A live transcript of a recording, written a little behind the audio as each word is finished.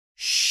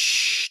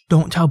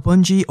Don't tell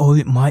Bungie or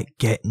it might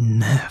get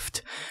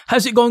nerfed.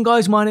 How's it going,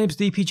 guys? My name's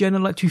DPJ and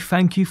I'd like to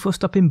thank you for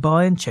stopping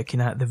by and checking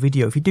out the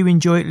video. If you do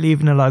enjoy it,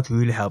 leaving a like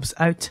really helps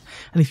out.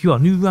 And if you are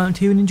new around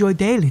here and enjoy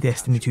daily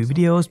Destiny 2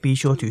 videos, be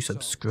sure to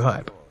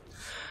subscribe.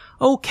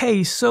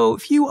 Okay, so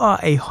if you are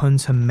a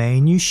Hunter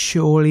main, you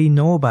surely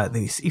know about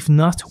this. If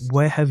not,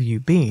 where have you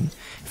been?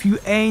 If you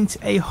ain't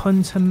a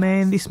Hunter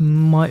main, this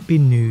might be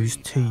news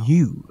to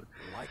you.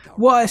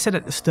 What I said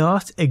at the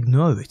start,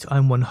 ignore it.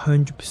 I'm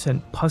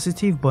 100%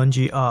 positive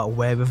Bungie are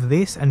aware of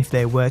this, and if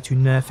they were to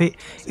nerf it,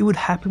 it would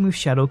happen with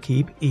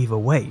Shadowkeep either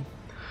way.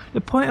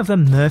 The point of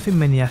them nerfing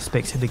many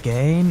aspects of the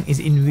game is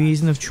in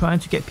reason of trying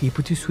to get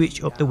people to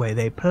switch up the way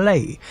they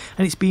play,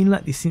 and it's been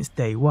like this since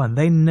day one.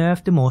 They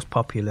nerfed the most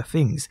popular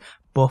things,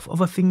 buff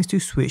other things to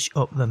switch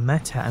up the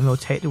meta and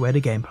rotate the way the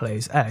game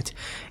plays out.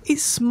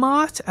 It's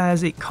smart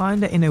as it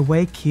kinda in a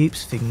way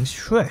keeps things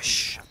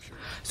fresh.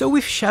 So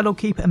with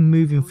Shadowkeep and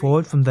moving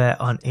forward from there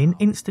on in,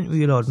 instant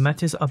reload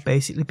matters are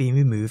basically being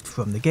removed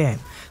from the game.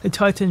 The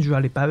Titans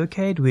rally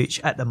Barricade, which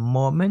at the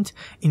moment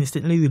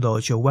instantly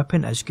reloads your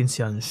weapon, as you can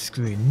see on the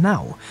screen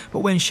now, but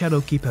when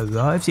Shadowkeep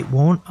arrives it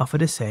won't offer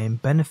the same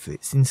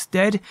benefits.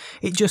 Instead,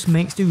 it just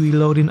makes the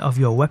reloading of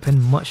your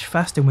weapon much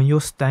faster when you're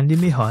standing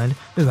behind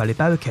the rally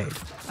Barricade.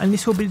 And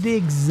this will be the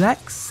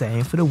exact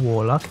same for the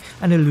Warlock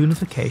and the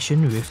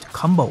Lunification Rift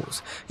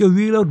combos. Your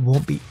reload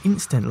won't be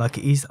instant like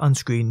it is on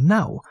screen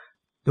now,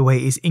 the way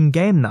it is in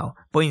game now,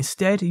 but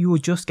instead you will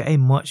just get a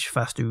much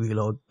faster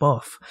reload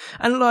buff.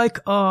 And like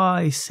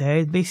I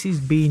said, this is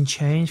being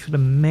changed for the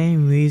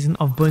main reason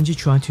of Bungie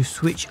trying to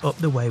switch up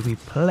the way we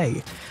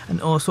play, and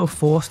also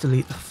force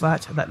delete the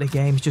fact that the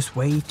game is just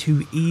way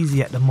too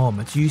easy at the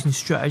moment, using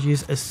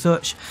strategies as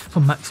such for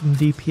maximum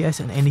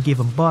DPS on any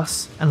given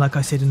boss. And like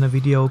I said in the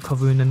video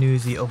covering the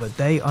news the other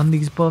day on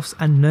these buffs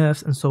and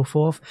nerfs and so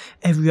forth,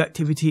 every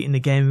activity in the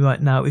game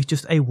right now is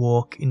just a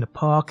walk in the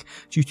park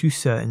due to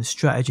certain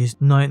strategies.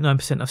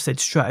 99% of said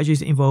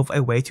strategies involve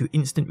a way to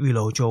instant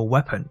reload your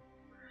weapon.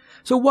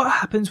 So what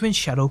happens when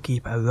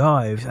Shadowkeep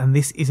arrives and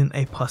this isn't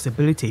a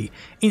possibility?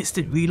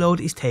 Instant reload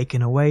is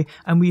taken away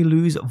and we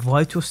lose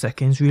vital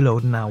seconds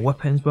reloading our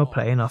weapons while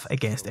playing off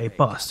against a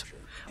boss.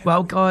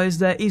 Well guys,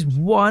 there is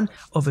one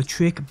other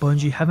trick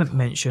Bungie haven't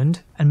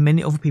mentioned and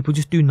many other people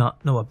just do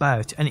not know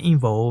about, and it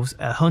involves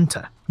a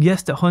Hunter.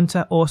 Yes, the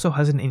Hunter also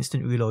has an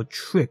instant reload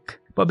trick,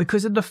 but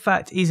because of the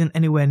fact it isn't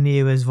anywhere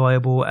near as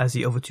viable as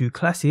the other two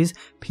classes,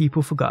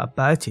 people forgot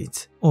about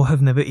it, or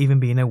have never even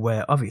been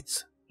aware of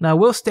it. Now I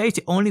will state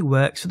it only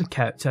works for the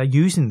character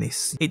using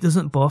this, it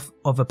doesn't buff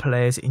other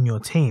players in your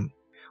team.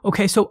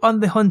 Okay, so on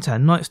the Hunter,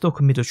 Night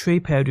Stalker Middle Tree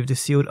paired with the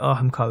sealed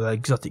Arhamkara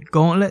exotic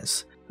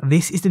gauntlets,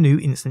 this is the new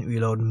instant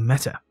reload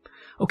meta.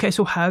 Okay,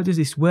 so how does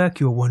this work,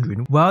 you're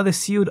wondering? Well, the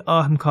sealed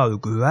Arhamkara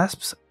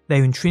grasps,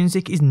 their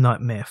intrinsic is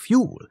nightmare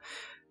fuel.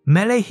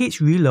 Melee hits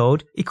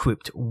reload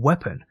equipped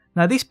weapon.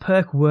 Now this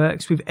perk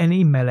works with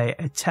any melee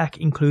attack,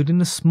 including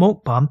the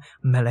smoke bomb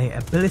melee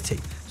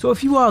ability. So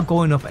if you are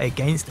going up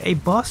against a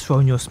boss,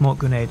 throwing your smoke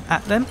grenade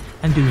at them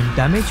and doing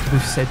damage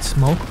with said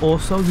smoke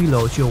also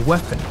reloads your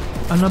weapon.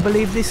 And I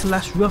believe this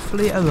lasts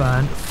roughly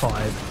around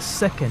 5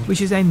 seconds, which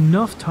is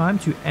enough time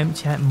to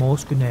empty out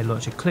most grenade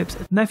launcher clips.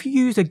 Now if you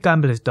use a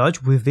gambler's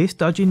dodge, with this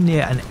dodging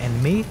near an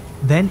enemy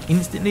then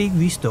instantly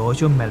restores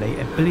your melee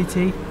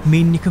ability,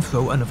 meaning you can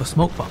throw another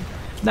smoke bomb.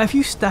 Now if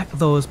you stack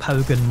those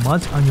Paragon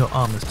mods on your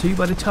armors too,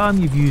 by the time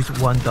you've used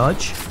one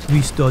dodge,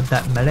 restored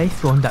that melee,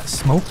 thrown that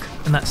smoke,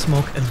 and that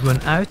smoke has run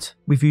out,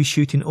 with you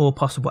shooting all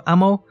possible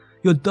ammo,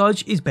 your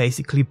dodge is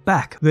basically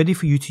back, ready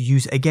for you to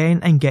use again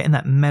and getting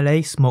that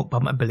melee smoke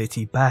bomb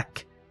ability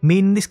back.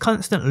 Meaning this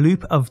constant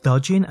loop of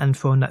dodging and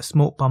throwing that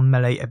smoke bomb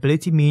melee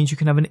ability means you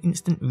can have an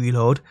instant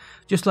reload,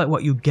 just like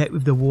what you get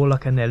with the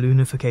Warlock and their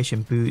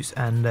Lunification boots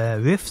and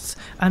rifts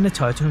and the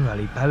Titan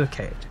rally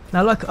Barricade.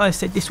 Now like I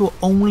said, this will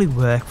only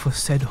work for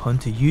said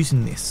Hunter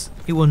using this.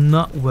 It will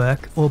not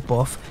work or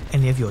buff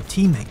any of your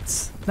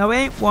teammates. Now I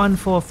ain't one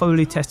for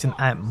thoroughly testing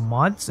out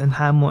mods and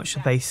how much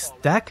they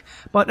stack,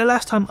 but the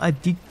last time I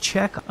did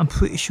check, I'm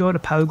pretty sure the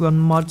Paragon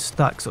mod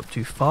stacks up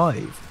to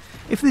 5.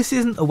 If this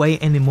isn't a way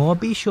anymore,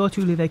 be sure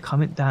to leave a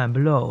comment down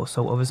below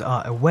so others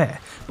are aware.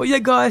 But yeah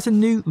guys, the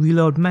new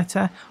reload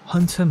meta,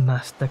 Hunter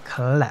Master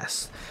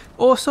Class.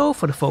 Also,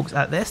 for the folks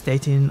out there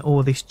stating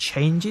all these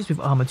changes with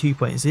Armor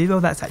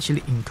 2.0, that's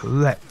actually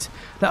incorrect.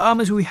 The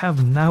armors we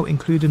have now,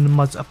 including the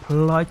mods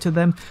applied to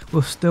them,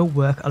 will still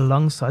work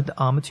alongside the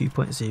Armor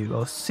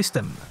 2.0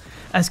 system,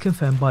 as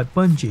confirmed by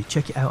Bungie.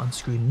 Check it out on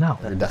screen now.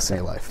 Their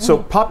Destiny life. So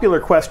popular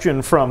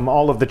question from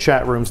all of the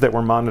chat rooms that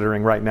we're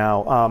monitoring right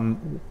now.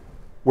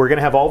 We're going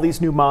to have all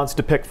these new mods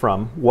to pick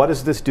from. What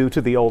does this do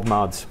to the old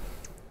mods?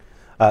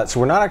 So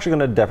we're not actually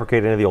going to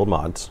deprecate any of the old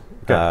mods.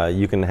 Okay.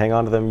 You can hang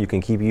on to them, you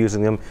can keep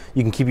using them.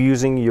 You can keep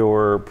using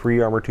your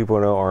pre-Armor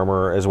 2.0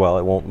 armor as well.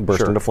 It won't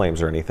burst into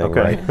flames or anything,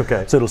 right?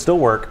 Okay. So it'll still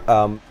work.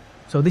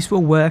 So this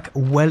will work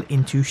well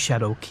into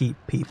Shadowkeep,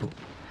 people.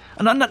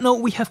 And on that note,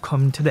 we have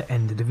come to the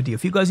end of the video.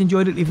 If you guys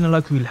enjoyed it, leaving a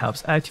like really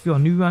helps out. If you are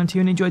new around here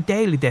and enjoy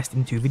daily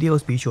Destiny 2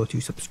 videos, be sure to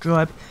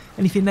subscribe.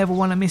 And if you never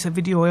want to miss a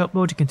video I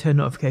upload, you can turn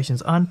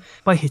notifications on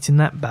by hitting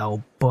that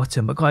bell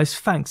button. But guys,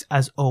 thanks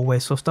as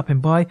always for stopping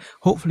by.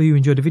 Hopefully you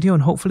enjoyed the video,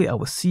 and hopefully I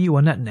will see you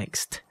on that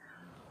next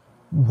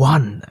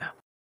one.